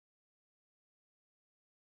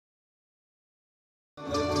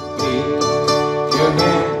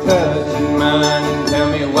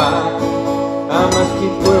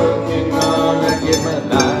keep working on to get my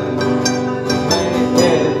life. My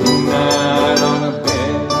head tonight on a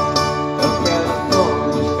bed of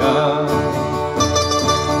California sky.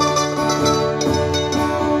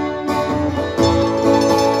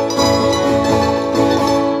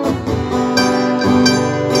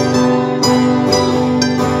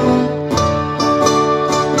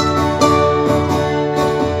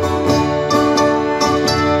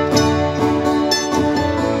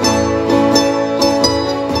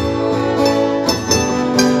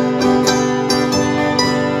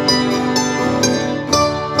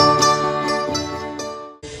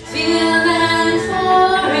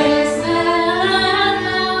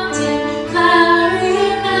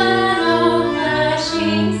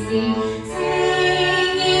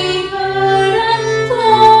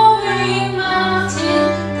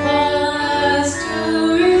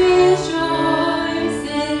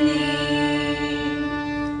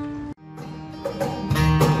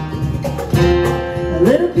 A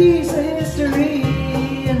little piece of history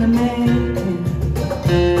in the making.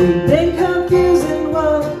 We've been confusing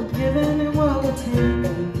what we're giving and what we're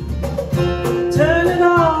taking. Turn it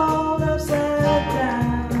all upside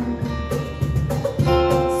down.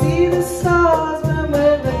 See the stars when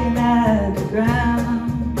we're looking at the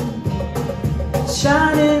ground,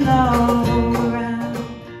 shining all around.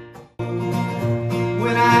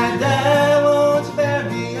 When I die, won't you bury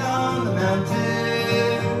me on the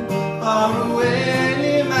mountain, far away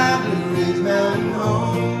near my Blue Ridge Mountain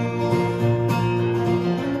home?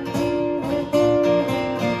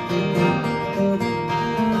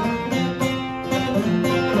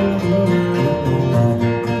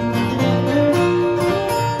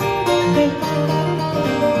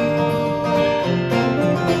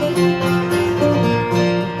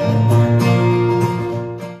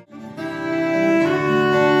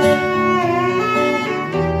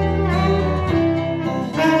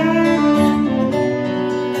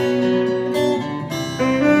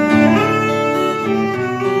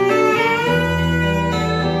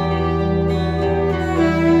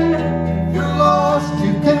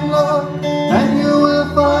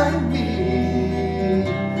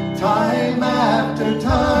 Time after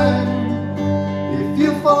time, if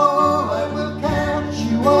you fall, I will catch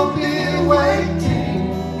you. I'll be waiting.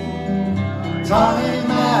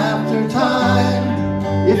 Time after time,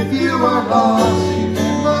 if you are lost, you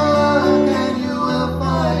can look and you will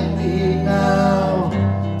find me now.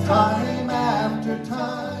 Time after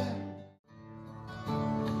time.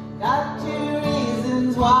 Got 2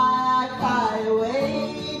 reasons why I cry away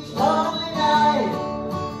each lonely night.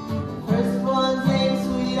 First one's named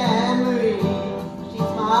Sweet Anne Marie,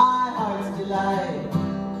 she's my heart's delight.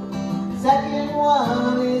 Second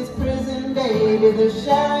one is Prison Baby, the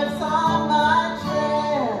sheriff's